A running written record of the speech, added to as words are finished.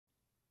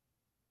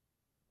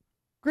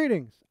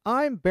Greetings,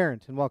 I'm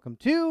Barrett, and welcome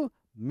to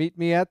Meet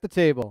Me at the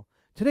Table.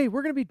 Today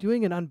we're going to be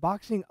doing an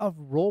unboxing of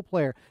Role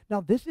Player.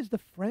 Now this is the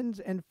Friends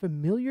and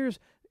Familiars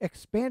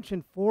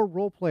expansion for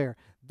Role Player.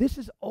 This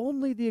is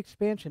only the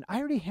expansion. I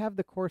already have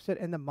the core set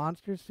and the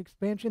Monsters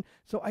expansion,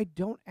 so I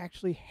don't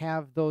actually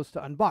have those to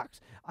unbox.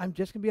 I'm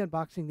just going to be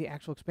unboxing the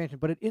actual expansion,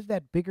 but it is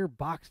that bigger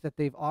box that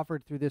they've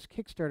offered through this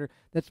Kickstarter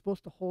that's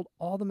supposed to hold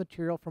all the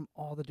material from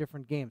all the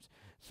different games.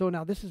 So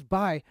now this is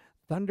by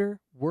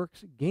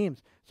Thunderworks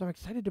Games. So I'm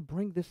excited to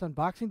bring this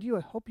unboxing to you.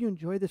 I hope you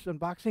enjoy this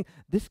unboxing.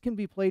 This can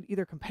be played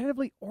either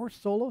competitively or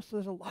solo, so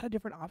there's a lot of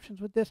different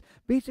options with this.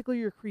 Basically,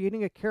 you're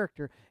creating a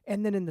character,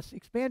 and then in this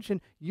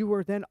expansion, you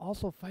are then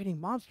also fighting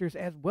monsters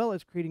as well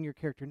as creating your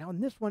character. Now in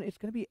this one, it's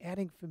going to be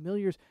adding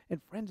familiars and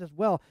friends as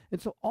well,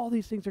 and so all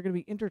these things are going to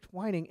be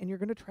intertwining, and you're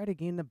going to try to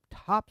gain the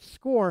top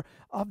score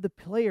of the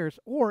players,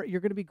 or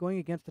you're going to be going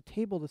against the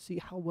table to see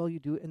how well you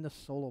do in the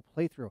solo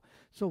playthrough.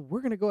 So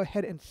we're going to go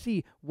ahead and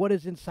see what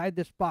is inside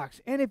this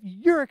box, and if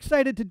you're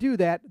excited to do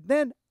that,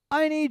 then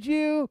I need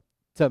you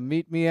to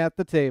meet me at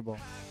the table.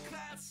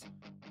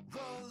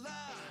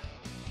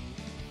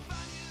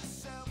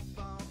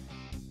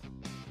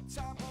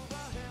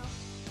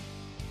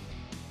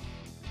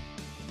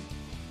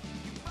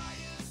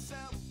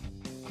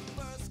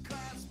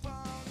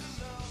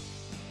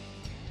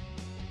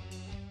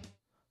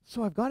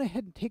 So I've gone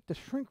ahead and take the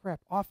shrink wrap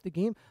off the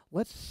game.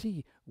 Let's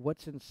see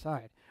what's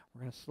inside.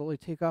 We're going to slowly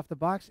take off the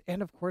box,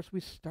 and of course we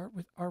start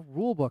with our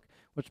rule book,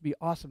 which would be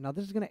awesome. Now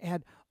this is going to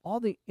add all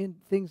the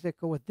things that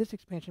go with this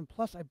expansion,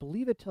 plus I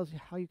believe it tells you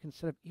how you can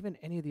set up even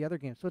any of the other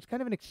games. So it's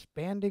kind of an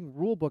expanding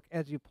rule book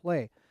as you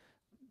play.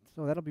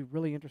 So that'll be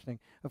really interesting.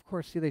 Of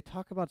course, see, they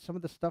talk about some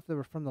of the stuff that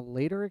were from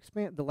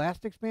the the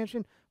last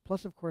expansion,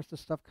 plus of course the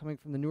stuff coming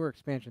from the newer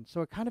expansion.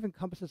 So it kind of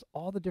encompasses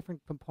all the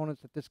different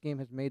components that this game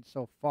has made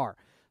so far.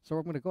 So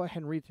we're going to go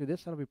ahead and read through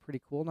this. That'll be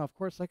pretty cool. Now, of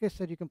course, like I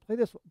said, you can play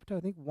this to, I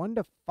think, 1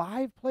 to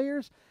 5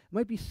 players. It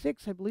might be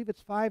 6. I believe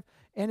it's 5.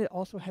 And it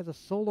also has a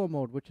solo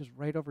mode, which is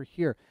right over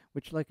here,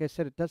 which, like I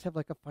said, it does have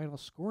like a final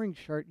scoring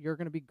chart you're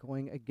going to be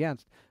going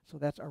against. So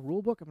that's our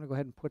rule book. I'm going to go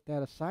ahead and put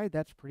that aside.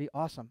 That's pretty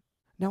awesome.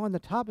 Now on the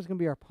top is going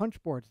to be our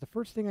punch boards. The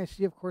first thing I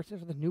see, of course,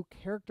 is the new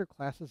character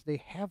classes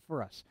they have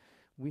for us.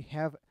 We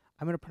have,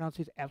 I'm going to pronounce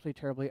these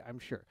absolutely terribly, I'm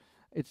sure.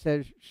 It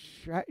says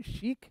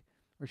Sheik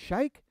or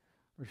Shike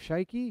or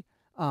Shikey.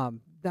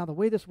 Now the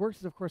way this works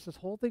is, of course, this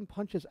whole thing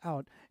punches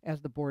out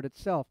as the board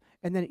itself.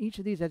 And then each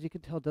of these, as you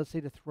can tell, does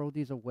say to throw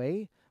these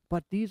away.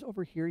 But these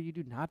over here, you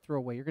do not throw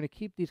away. You're going to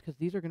keep these because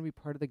these are going to be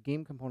part of the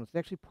game components. They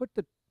actually put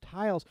the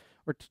tiles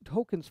or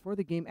tokens for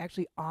the game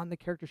actually on the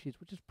character sheets,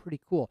 which is pretty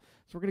cool.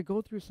 So we're going to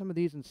go through some of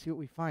these and see what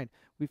we find.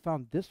 We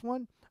found this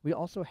one. We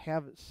also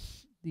have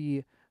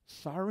the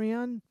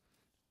Saurian.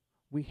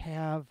 We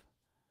have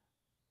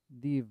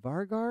the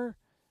Vargar.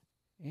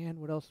 And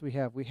what else do we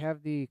have? We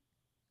have the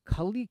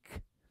Kalik.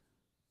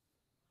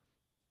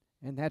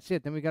 And that's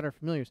it. Then we got our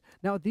familiars.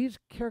 Now, these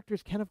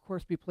characters can, of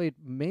course, be played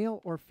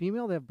male or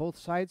female. They have both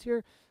sides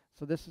here.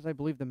 So this is, I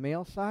believe, the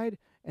male side,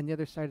 and the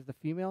other side is the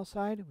female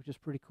side, which is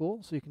pretty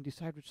cool. So you can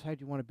decide which side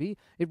you want to be.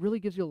 It really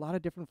gives you a lot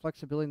of different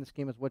flexibility in this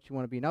game as what you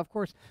want to be. Now, of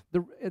course,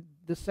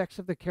 the sex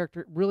of the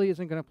character really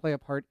isn't going to play a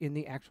part in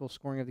the actual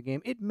scoring of the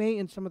game. It may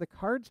in some of the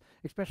cards,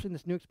 especially in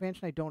this new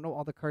expansion. I don't know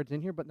all the cards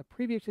in here, but in the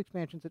previous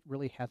expansions, it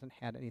really hasn't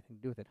had anything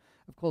to do with it.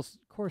 Of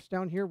course,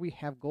 down here we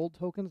have gold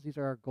tokens. These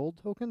are our gold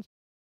tokens.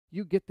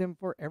 You get them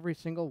for every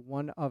single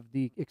one of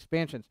the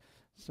expansions.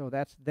 So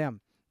that's them.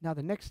 Now,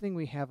 the next thing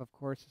we have, of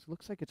course,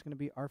 looks like it's going to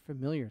be our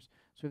familiars.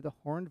 So we have the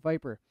Horned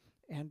Viper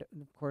and,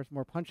 of course,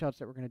 more punch-outs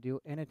that we're going to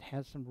do, and it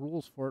has some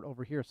rules for it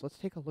over here. So let's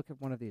take a look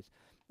at one of these.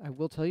 I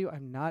will tell you,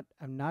 I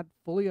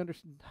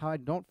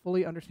don't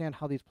fully understand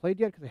how these played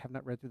yet because I have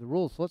not read through the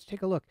rules. So let's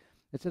take a look.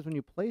 It says when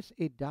you place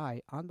a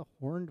die on the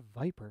Horned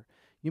Viper,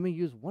 you may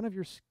use one of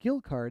your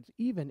skill cards,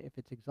 even if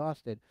it's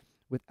exhausted,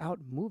 without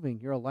moving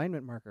your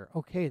alignment marker.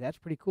 Okay, that's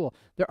pretty cool.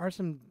 There are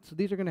so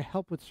these are going to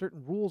help with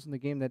certain rules in the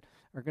game that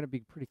are going to be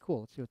pretty cool.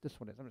 Let's see what this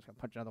one is. I'm just going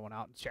to punch another one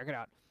out and check it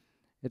out.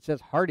 It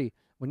says, Hardy,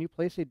 when you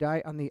place a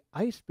die on the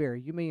Ice Bear,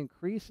 you may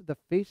increase the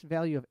face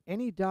value of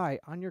any die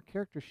on your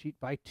character sheet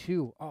by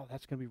 2. Oh,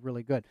 that's going to be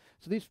really good.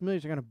 So these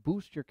familiars are going to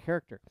boost your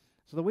character.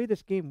 So the way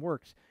this game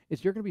works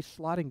is you're going to be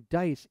slotting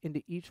dice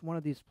into each one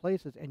of these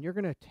places, and you're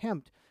going to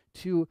attempt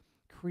to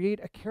create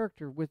a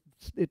character with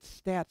its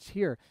stats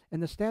here,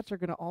 and the stats are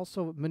going to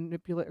also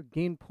manipulate or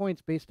gain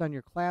points based on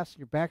your class,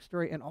 your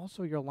backstory, and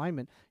also your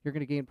alignment. You're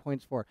going to gain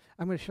points for.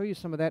 I'm going to show you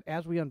some of that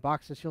as we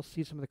unbox this. You'll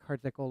see some of the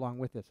cards that go along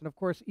with this, and of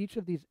course, each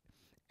of these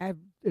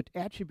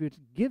attributes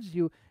gives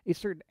you a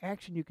certain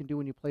action you can do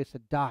when you place a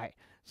die.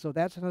 So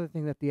that's another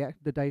thing that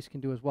the dice can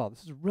do as well.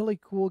 This is a really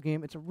cool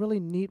game. It's a really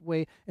neat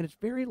way, and it's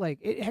very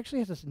it actually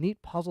has this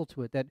neat puzzle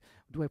to it that,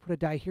 do I put a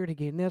die here to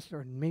gain this,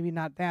 or maybe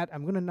not that?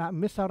 I'm going to not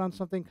miss out on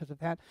something because of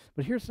that.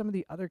 But here's some of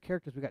the other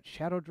characters. We got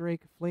Shadow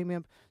Drake, Flame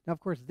Imp. Now, of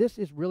course, this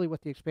is really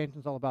what the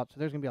expansion is all about, so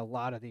there's going to be a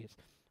lot of these.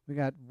 We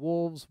got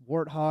wolves,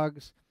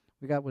 warthogs.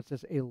 We got, what's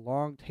this, a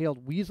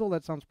long-tailed weasel.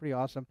 That sounds pretty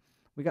awesome.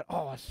 We got,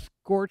 oh, a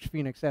Scorch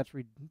Phoenix.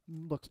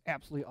 Looks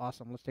absolutely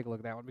awesome. Let's take a look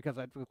at that one because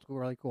that looks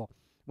really cool.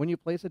 When you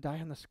place a die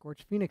on the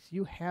Scorch Phoenix,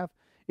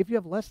 if you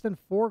have less than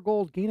 4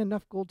 gold, gain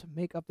enough gold to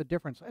make up the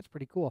difference. So that's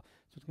pretty cool.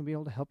 So it's going to be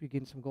able to help you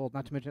gain some gold,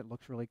 not to mention it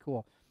looks really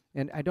cool.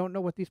 And I don't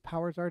know what these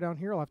powers are down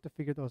here. I'll have to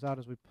figure those out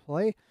as we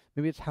play.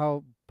 Maybe it's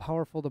how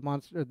powerful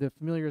the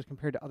familiar is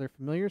compared to other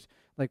familiars,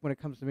 like when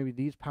it comes to maybe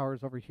these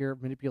powers over here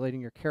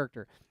manipulating your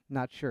character.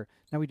 Not sure.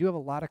 Now, we do have a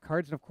lot of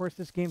cards, and of course,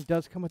 this game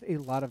does come with a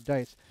lot of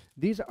dice.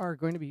 These are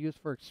going to be used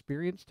for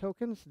experience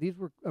tokens. These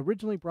were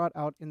originally brought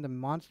out in the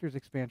Monsters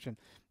expansion,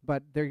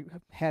 but they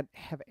have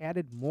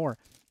added more.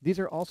 These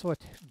are also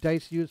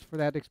dice used for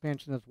that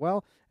expansion as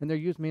well, and they're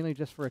used mainly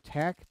just for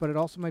attack, but it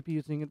also might be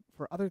using it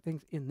for other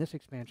things in this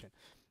expansion.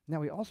 Now,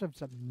 we also have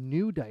some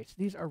new dice.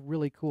 These are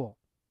really cool.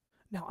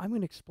 Now, I'm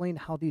going to explain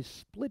how these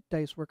split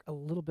dice work a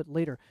little bit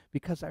later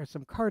because there are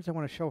some cards I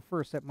want to show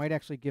first that might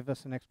actually give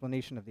us an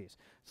explanation of these.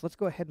 So let's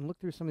go ahead and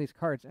look through some of these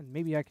cards, and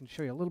maybe I can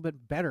show you a little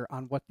bit better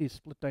on what these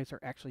split dice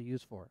are actually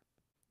used for.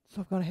 So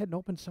I've gone ahead and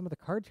opened some of the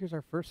cards. Here's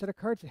our first set of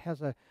cards.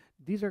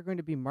 These are going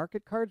to be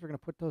market cards. We're going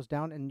to put those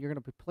down, and you're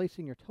going to be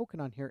placing your token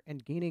on here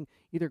and gaining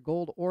either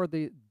gold or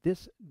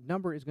this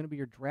number is going to be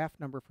your draft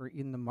number for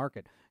in the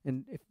market.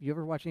 And if you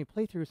ever watch any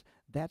playthroughs,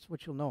 that's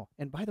what you'll know.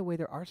 And by the way,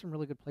 there are some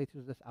really good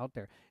playthroughs of this out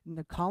there.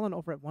 And Colin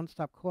over at One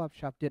Stop Co-op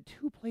Shop did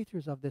 2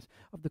 playthroughs of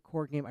the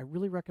core game. I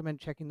really recommend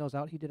checking those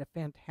out. He did a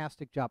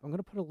fantastic job. I'm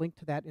going to put a link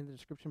to that in the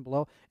description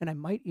below, and I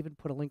might even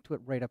put a link to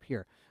it right up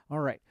here. All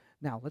right.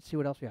 Now, let's see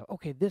what else we have.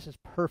 Okay, this is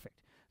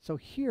perfect. So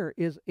here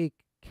is a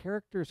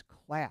character's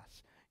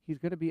class. He's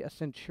going to be a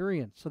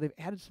centurion. So they've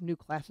added some new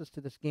classes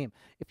to this game.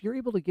 If you're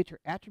able to get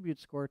your attribute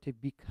score to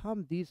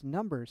become these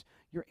numbers,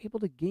 you're able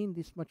to gain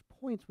this much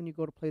points when you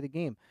go to play the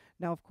game.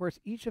 Now, of course,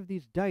 each of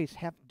these dice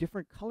have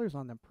different colors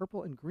on them,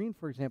 purple and green,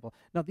 for example.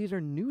 Now, these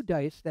are new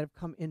dice that have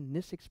come in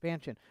this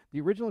expansion.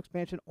 The original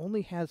expansion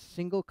only has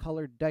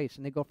single-colored dice,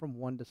 and they go from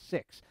 1 to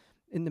 6.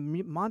 In the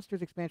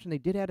Monsters expansion, they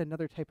did add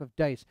another type of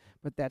dice,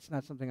 but that's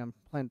not something I'm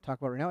planning to talk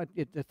about right now.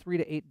 It's a 3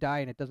 to 8 die,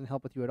 and it doesn't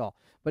help with you at all.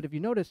 But if you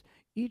notice,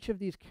 each of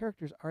these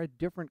characters are a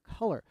different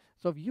color.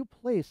 So if you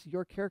place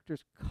your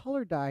character's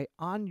color die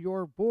on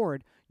your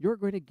board, you're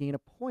going to gain a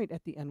point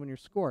at the end when you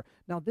score.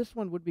 Now, this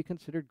one would be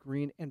considered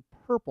green and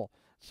purple.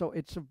 So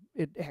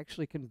it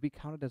actually can be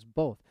counted as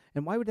both.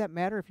 And why would that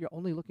matter if you're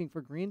only looking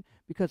for green?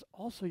 Because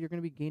also you're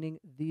going to be gaining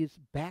these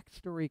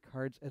backstory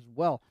cards as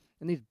well.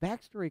 And these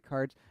backstory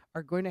cards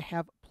are going to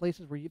have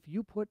places where if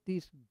you put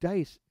these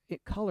dice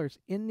colors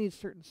in these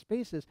certain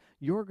spaces,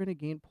 you're going to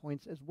gain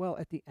points as well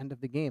at the end of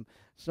the game.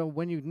 So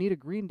when you need a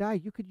green die,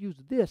 you could use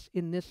this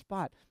in this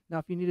spot. Now,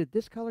 if you needed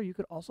this color, you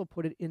could also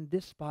put it in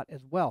this spot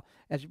as well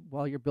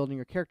while you're building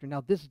your character.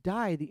 Now, this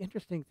die, the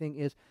interesting thing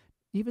is,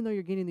 even though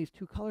you're getting these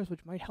 2 colors,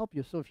 which might help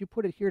you. So if you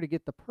put it here to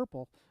get the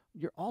purple,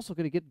 you're also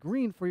going to get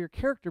green for your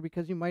character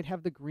because you might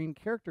have the green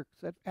character.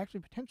 So that's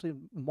actually potentially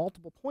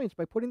multiple points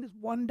by putting this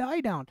 1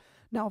 die down.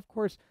 Now, of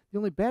course, the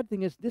only bad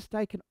thing is this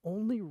die can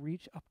only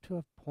reach up to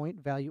a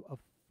point value of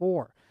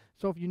 4.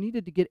 So if you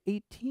needed to get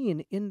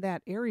 18 in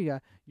that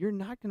area, you're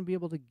not going to be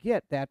able to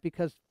get that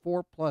because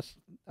 4 plus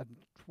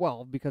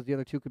 12, because the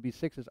other 2 could be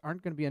 6s,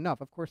 aren't going to be enough.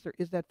 Of course, there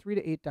is that 3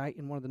 to 8 die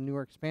in one of the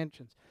newer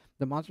expansions,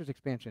 the Monsters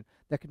expansion,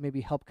 that could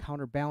maybe help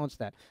counterbalance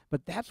that.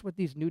 But that's what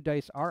these new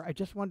dice are. I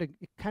just wanted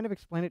to kind of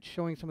explain it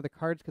showing some of the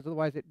cards because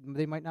otherwise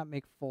they might not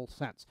make full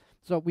sense.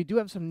 So we do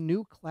have some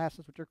new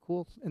classes which are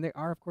cool, and they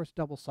are, of course,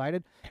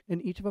 double-sided,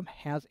 and each of them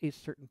has a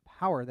certain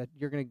power that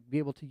you're going to be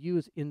able to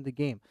use in the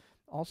game.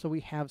 Also, we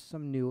have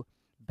some new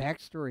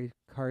backstory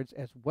cards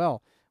as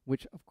well,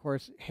 which of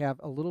course have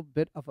a little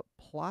bit of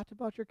a plot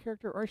about your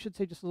character, or I should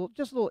say just a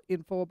little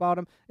info about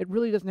them. It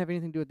really doesn't have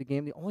anything to do with the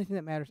game. The only thing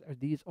that matters are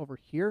these over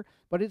here,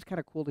 but it's kind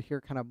of cool to hear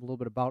kind of a little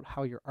bit about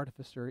how your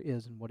artificer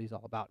is and what he's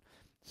all about.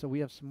 So we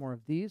have some more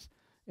of these,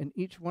 and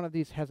each one of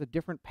these has a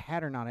different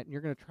pattern on it, and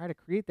you're going to try to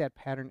create that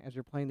pattern as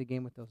you're playing the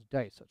game with those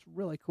dice. So it's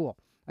really cool.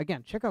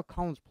 Again, check out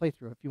Colin's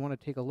playthrough if you want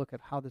to take a look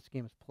at how this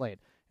game is played.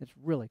 It's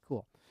really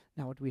cool.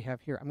 Now, what do we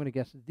have here? I'm going to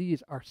guess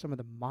these are some of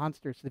the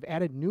monsters. They've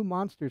added new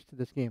monsters to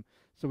this game.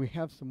 So we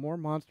have some more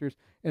monsters,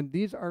 and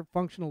these are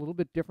function a little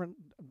bit different.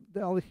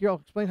 I'll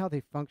explain how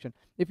they function.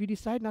 If you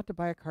decide not to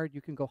buy a card,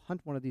 you can go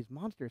hunt one of these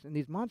monsters, and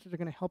these monsters are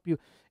going to help you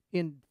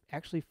in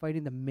actually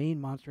fighting the main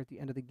monster at the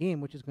end of the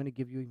game, which is going to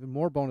give you even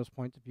more bonus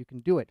points if you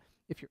can do it.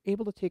 If you're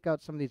able to take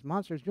out some of these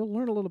monsters, you'll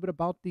learn a little bit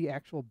about the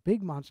actual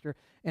big monster,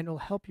 and it'll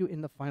help you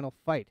in the final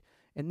fight.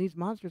 And these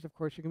monsters, of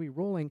course, you're going to be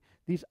rolling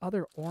these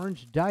other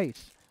orange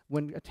dice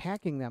when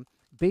attacking them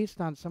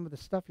based on some of the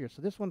stuff here. So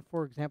this one,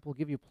 for example, will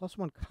give you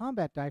 +1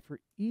 combat die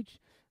for each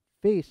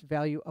face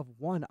value of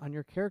 1 on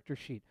your character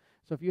sheet.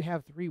 So if you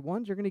have 3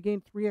 1s, you're going to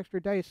gain 3 extra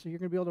dice, so you're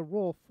going to be able to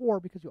roll 4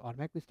 because you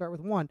automatically start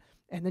with 1,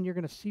 and then you're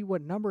going to see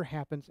what number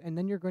happens, and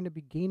then you're going to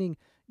be gaining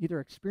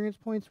either experience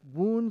points,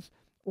 wounds,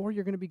 or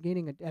you're going to be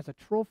gaining it as a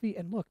trophy.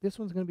 And look, this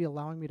one's going to be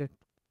allowing me to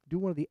do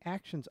one of the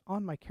actions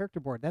on my character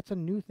board. That's a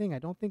new thing. I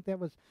don't think that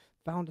was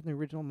found in the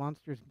original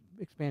Monsters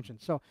expansion.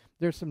 So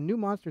there's some new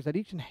monsters that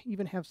each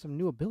even have some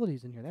new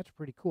abilities in here. That's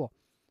pretty cool.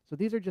 So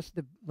these are just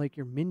like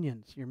your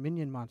minions, your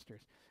minion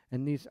monsters.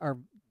 And these are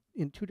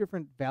in 2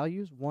 different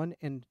values, 1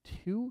 and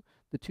 2.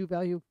 The 2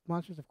 value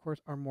monsters, of course,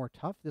 are more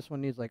tough. This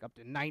one needs like up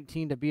to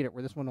 19 to beat it,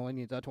 where this one only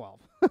needs a 12.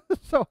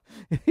 So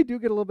they do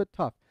get a little bit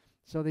tough.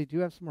 So they do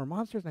have some more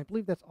monsters, and I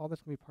believe that's all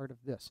that's going to be part of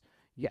this.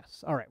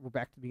 Yes. All right, we're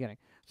back to the beginning.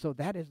 So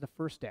that is the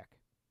first deck.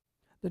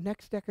 The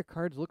next deck of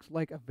cards looks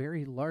like a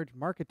very large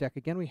market deck.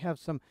 Again, we have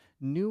some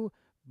new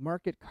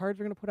market cards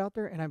we're going to put out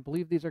there, and I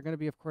believe these are going to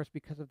be, of course,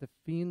 because of the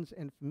Fiends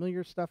and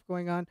Familiar stuff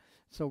going on.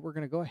 So we're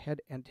going to go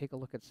ahead and take a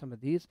look at some of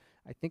these.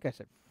 I think I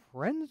said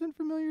Friends and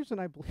Familiars, and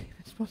I believe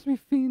it's supposed to be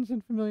Fiends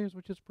and Familiars,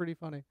 which is pretty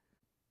funny.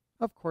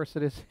 Of course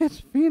it is.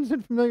 It's Fiends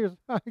and Familiars.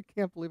 I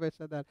can't believe I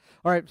said that.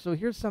 All right, so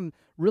here's some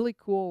really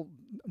cool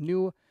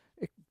new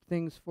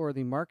things for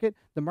the market.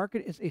 The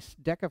market is a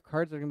deck of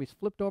cards that are going to be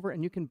flipped over,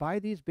 and you can buy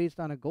these based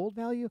on a gold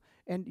value,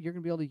 and you're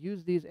going to be able to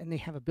use these, and they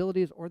have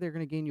abilities, or they're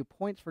going to gain you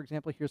points. For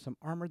example, here's some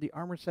armor. The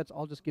armor sets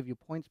all just give you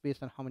points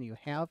based on how many you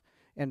have,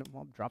 and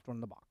well, dropped one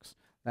in the box.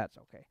 That's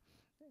okay.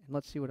 And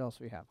let's see what else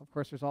we have. Of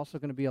course, there's also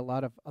going to be a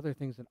lot of other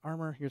things in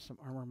armor. Here's some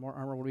armor, more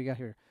armor. What do we got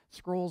here?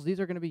 Scrolls.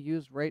 These are going to be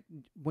used right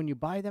when you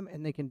buy them,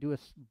 and they can do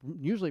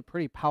usually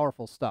pretty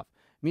powerful stuff.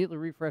 Immediately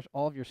refresh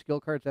all of your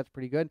skill cards. That's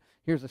pretty good.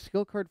 Here's a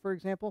skill card, for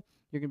example.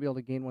 You're going to be able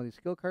to gain one of these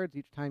skill cards.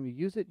 Each time you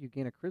use it, you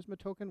gain a charisma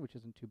token, which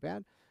isn't too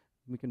bad.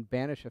 We can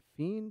banish a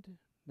fiend.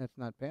 That's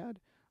not bad.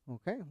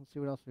 Okay, let's see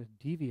what else there's.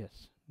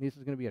 Devious. This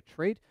is going to be a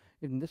trait,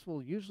 and this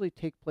will usually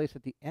take place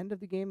at the end of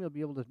the game. You'll be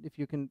able to, if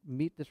you can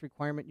meet this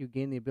requirement, you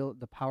gain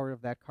the power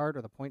of that card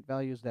or the point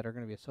values that are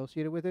going to be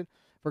associated with it.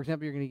 For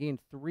example, you're going to gain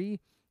 3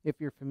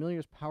 if your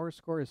familiar's power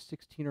score is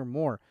 16 or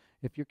more.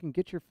 If you can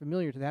get your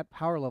familiar to that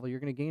power level, you're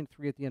going to gain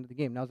 3 at the end of the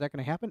game. Now, is that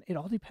going to happen? It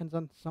all depends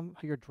on how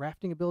your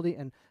drafting ability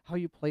and how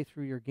you play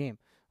through your game.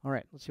 All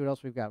right, let's see what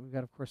else we've got. We've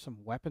got, of course, some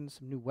weapons,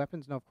 some new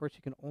weapons. Now, of course,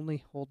 you can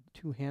only hold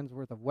 2 hands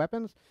worth of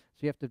weapons, so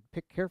you have to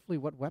pick carefully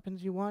what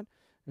weapons you want.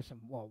 There's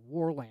some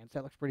war lance.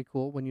 That looks pretty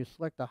cool. When you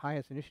select the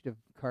highest initiative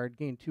card,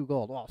 gain 2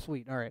 gold. Oh,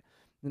 sweet. All right.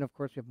 Then, of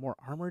course, we have more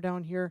armor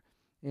down here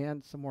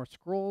and some more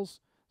scrolls,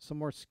 some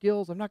more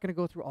skills. I'm not going to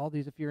go through all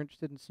these. If you're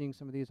interested in seeing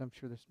some of these, I'm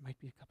sure there might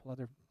be a couple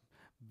other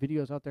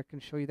videos out there can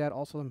show you that.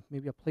 Also,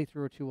 maybe a playthrough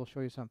or 2 will show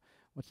you some.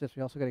 What's this?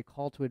 We also got a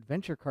call to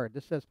adventure card.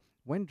 This says,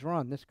 when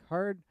drawn,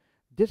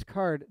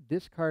 discard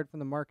this card from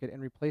the market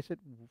and replace it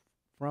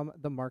from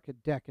the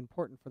market deck.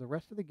 Important. For the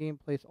rest of the game,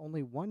 place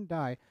only 1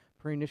 die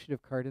per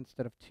initiative card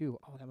instead of 2.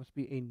 Oh, that must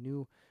be a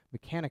new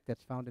mechanic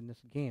that's found in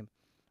this game.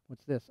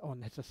 What's this? Oh,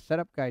 and it's a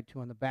setup guide too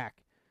on the back.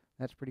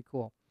 That's pretty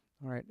cool.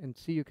 All right, and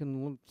see, you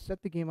can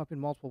set the game up in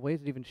multiple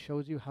ways. It even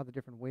shows you how the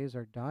different ways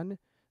are done.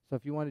 So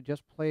if you want to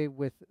just play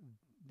with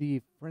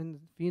the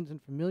Fiends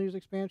and Familiars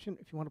expansion,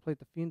 if you want to play with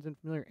the Fiends and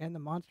Familiar and the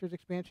Monsters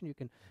expansion, you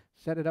can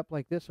set it up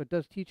like this. So it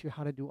does teach you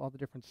how to do all the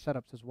different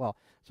setups as well.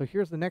 So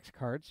here's the next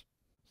cards.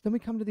 So then we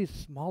come to these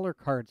smaller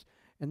cards,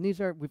 and these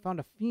are, we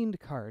found a Fiend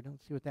card.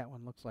 Let's see what that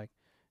one looks like.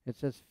 It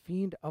says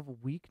Fiend of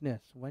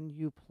Weakness. When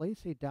you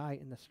place a die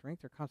in the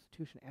Strength or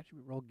Constitution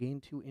attribute roll,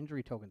 gain 2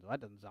 injury tokens. Well,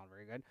 that doesn't sound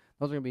very good.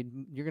 Those are going to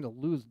be, you're going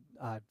to lose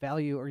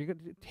value, or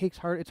it's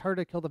hard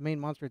to kill the main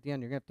monster at the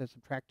end. You're going to have to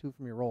subtract 2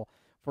 from your roll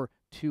for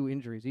 2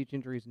 injuries. Each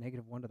injury is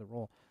 -1 to the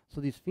roll. So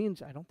these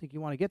Fiends, I don't think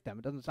you want to get them.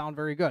 It doesn't sound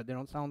very good. They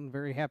don't sound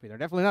very happy. They're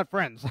definitely not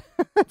friends.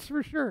 That's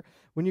for sure.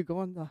 When you go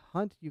on the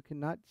hunt, you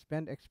cannot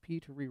spend XP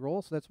to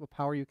re-roll, so that's what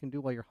power you can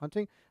do while you're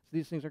hunting. So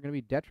these things are going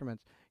to be detriments.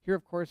 Here,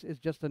 of course, is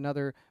just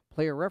another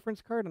player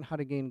reference card on how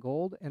to gain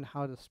gold and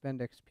how to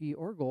spend XP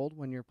or gold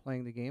when you're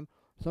playing the game.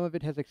 Some of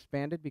it has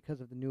expanded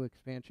because of the new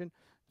expansion.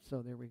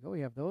 So there we go.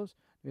 We have those.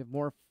 We have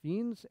more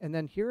Fiends. And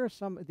then here are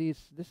some of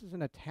these. This is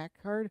an attack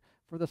card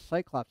for the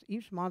Cyclops.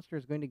 Each monster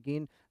is going to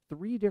gain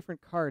 3 different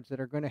cards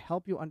that are going to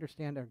help you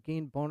understand or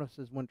gain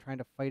bonuses when trying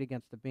to fight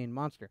against the main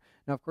monster.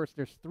 Now, of course,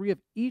 there's 3 of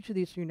each of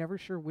these, so you're never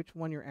sure which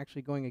one you're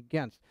actually going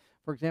against.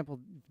 For example,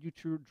 if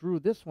you drew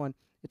this one,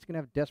 it's going to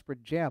have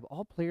Desperate Jab.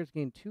 All players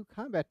gain 2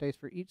 combat dice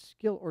for each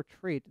skill or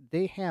trait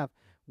they have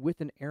with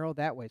an arrow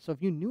that way. So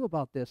if you knew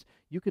about this,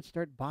 you could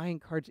start buying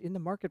cards in the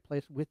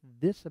marketplace with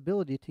this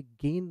ability to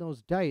gain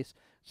those dice,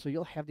 so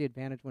you'll have the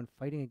advantage when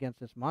fighting against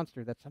this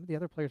monster that some of the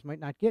other players might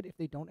not get if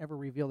they don't ever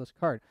reveal this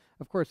card.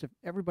 Of course, if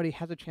everybody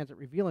has a chance at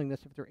revealing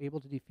this, if they're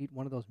able to defeat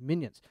one of those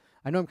minions.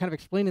 I know I'm kind of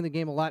explaining the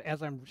game a lot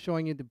as I'm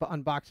showing you the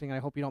unboxing, and I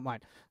hope you don't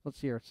mind. Let's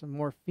see here. Some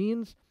more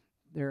Fiends.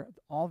 They're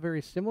all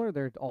very similar.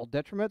 They're all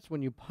detriments.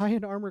 When you buy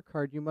an armor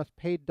card, you must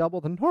pay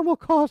double the normal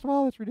cost.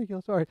 Wow, that's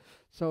ridiculous. All right.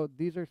 So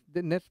these are,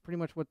 and that's pretty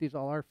much what these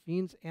all are.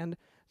 Fiends and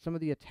some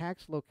of the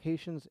attacks,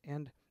 locations,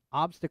 and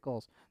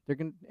obstacles. They're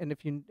going to, and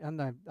if you,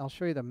 I'll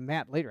show you the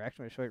mat later.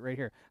 Actually, I'll show it right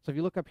here. So if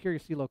you look up here, you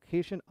see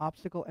location,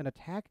 obstacle, and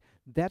attack.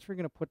 That's where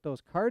you're going to put those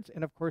cards.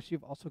 And of course,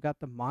 you've also got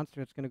the monster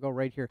that's going to go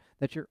right here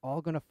that you're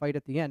all going to fight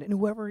at the end. And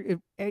whoever,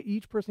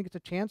 each person gets a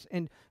chance,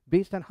 and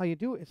based on how you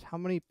do is how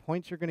many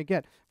points you're going to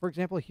get. For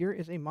example, here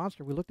is a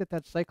monster. We looked at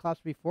that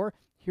Cyclops before.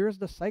 Here's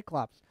the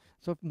Cyclops.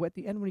 So at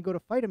the end, when you go to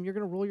fight him, you're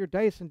going to roll your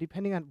dice, and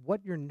depending on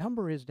what your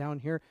number is down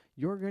here,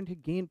 you're going to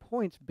gain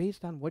points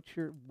based on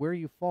where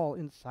you fall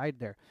inside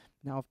there.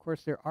 Now, of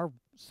course, there are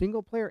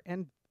single-player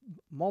and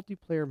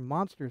multiplayer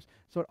monsters.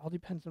 So it all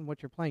depends on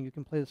what you're playing. You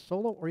can play this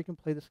solo or you can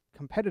play this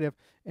competitive,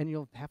 and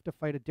you'll have to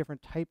fight a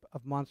different type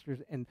of monsters,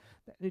 and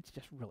it's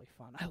just really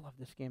fun. I love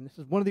this game. This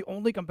is one of the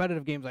only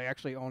competitive games I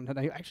actually own, and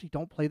I actually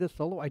don't play this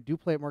solo. I do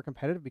play it more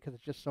competitive because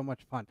it's just so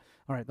much fun.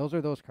 All right, those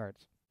are those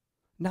cards.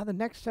 Now, the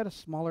next set of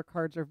smaller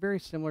cards are very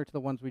similar to the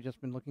ones we've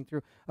just been looking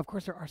through. Of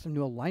course, there are some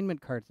new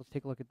alignment cards. Let's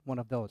take a look at one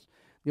of those.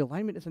 The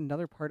alignment is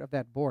another part of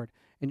that board,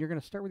 and you're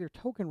going to start with your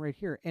token right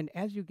here. And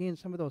as you gain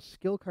some of those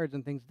skill cards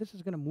and things, this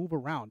is going to move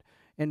around.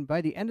 And by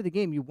the end of the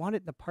game, you want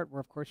it in the part where,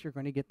 of course, you're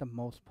going to get the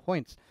most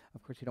points.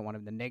 Of course, you don't want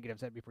it in the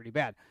negatives. That'd be pretty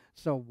bad.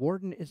 So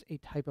Warden is a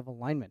type of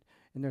alignment,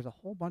 and there's a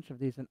whole bunch of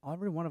these, and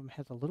every one of them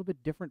has a little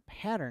bit different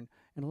pattern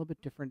and a little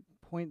bit different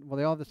point. Well,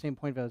 they all have the same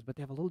point values, but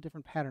they have a little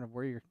different pattern of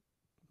where your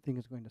thing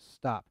is going to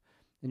stop.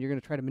 And you're going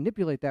to try to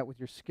manipulate that with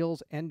your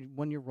skills and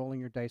when you're rolling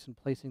your dice and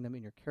placing them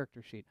in your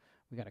character sheet.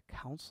 We got a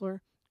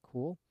counselor.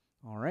 Cool.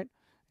 All right.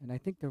 And I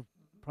think they're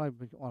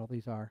probably all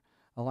these are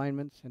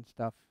alignments and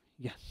stuff.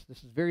 Yes, this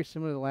is very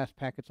similar to the last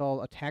pack. It's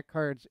all attack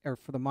cards are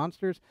for the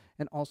monsters,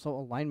 and also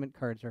alignment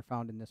cards are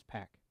found in this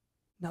pack.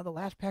 Now, the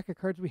last pack of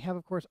cards we have,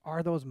 of course,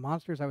 are those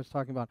monsters I was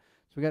talking about.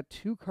 So we got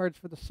 2 cards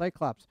for the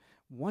Cyclops.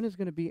 One is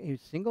going to be a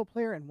single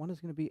player, and one is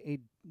going to be a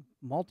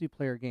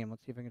multiplayer game.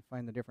 Let's see if I can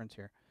find the difference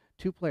here.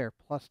 2-player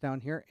plus down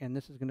here, and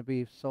this is going to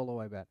be solo,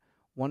 I bet.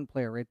 1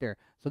 player right there.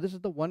 So this is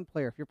the 1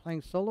 player. If you're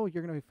playing solo,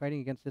 you're going to be fighting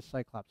against this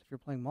Cyclops. If you're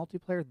playing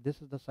multiplayer,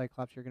 this is the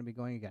Cyclops you're going to be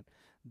going against.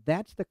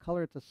 That's the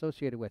color it's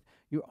associated with.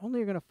 You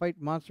only are going to fight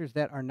monsters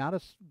that are not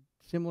as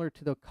similar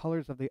to the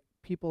colors of the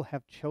people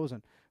have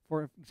chosen.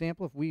 For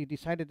example, if we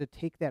decided to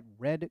take that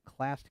red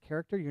classed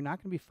character, you're not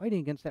going to be fighting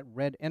against that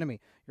red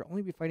enemy. You'll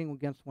only be fighting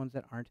against ones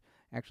that aren't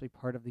actually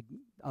part of the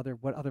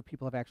what other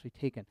people have actually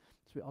taken.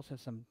 So we also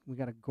have we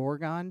got a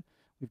Gorgon.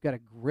 We've got a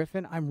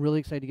Griffin. I'm really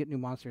excited to get new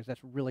monsters.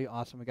 That's really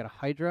awesome. We got a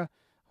Hydra.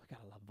 We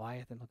got a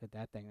Leviathan. Look at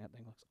that thing. That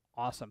thing looks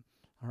awesome.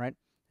 All right.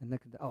 And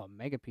look at a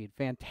Megapede.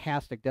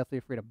 Fantastic. Deathly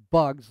Afraid of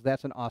Bugs.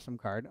 That's an awesome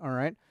card. All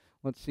right.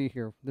 Let's see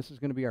here. This is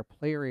going to be our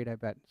player aid, I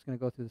bet. It's going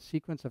to go through the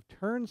sequence of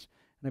turns.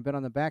 And I bet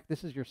on the back,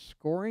 this is your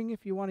scoring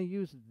if you want to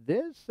use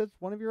this. That's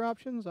one of your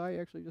options. I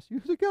actually just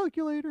use a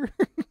calculator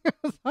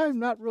because I'm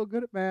not real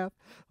good at math.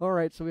 All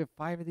right. So we have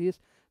 5 of these.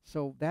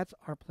 So that's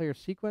our player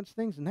sequence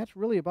things, and that's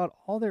really about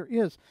all there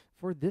is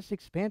for this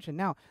expansion.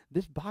 Now,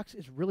 this box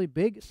is really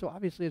big, so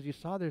obviously, as you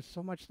saw, there's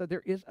so much that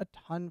there is a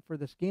ton for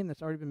this game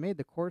that's already been made.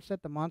 The core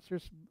set, the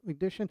Monsters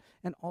edition,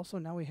 and also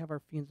now we have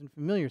our Fiends and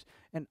Familiars,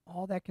 and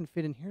all that can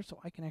fit in here, so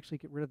I can actually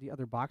get rid of the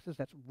other boxes.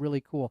 That's really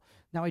cool.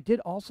 Now, I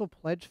did also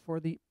pledge for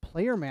the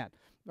player mat,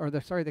 or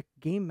the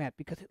game mat,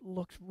 because it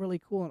looks really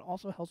cool and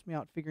also helps me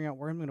out figuring out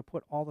where I'm going to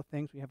put all the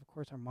things. We have, of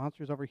course, our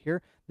monsters over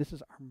here. This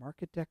is our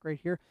market deck right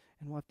here,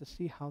 and we'll have to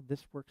see how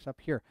this works up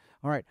here.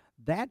 All right,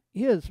 that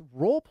is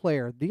Role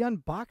Player, the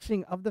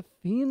unboxing of the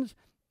Fiends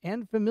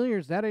and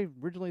Familiars that I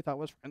originally thought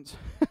was Friends.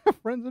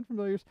 Friends and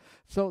Familiars.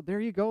 So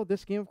there you go.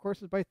 This game, of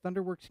course, is by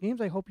Thunderworks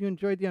Games. I hope you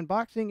enjoyed the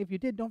unboxing. If you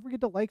did, don't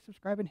forget to like,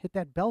 subscribe, and hit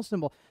that bell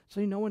symbol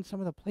so you know when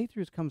some of the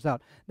playthroughs comes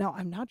out. Now,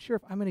 I'm not sure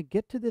if I'm going to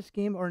get to this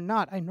game or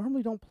not. I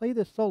normally don't play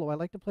this solo. I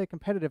like to play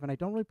competitive, and I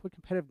don't really put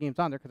competitive games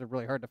on there because they're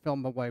really hard to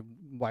film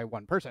by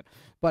one person.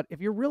 But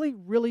if you're really,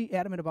 really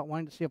adamant about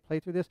wanting to see a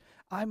playthrough of this,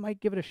 I might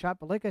give it a shot.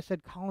 But like I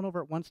said, Colin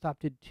over at One Stop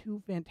did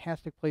 2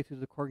 fantastic playthroughs of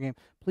the core game.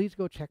 Please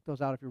go check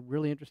those out if you're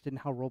really interested in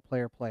how Role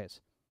Player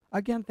plays.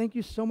 Again, thank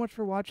you so much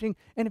for watching,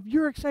 and if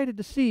you're excited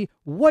to see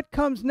what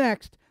comes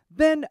next,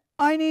 then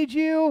I need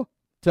you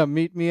to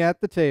meet me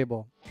at the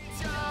table.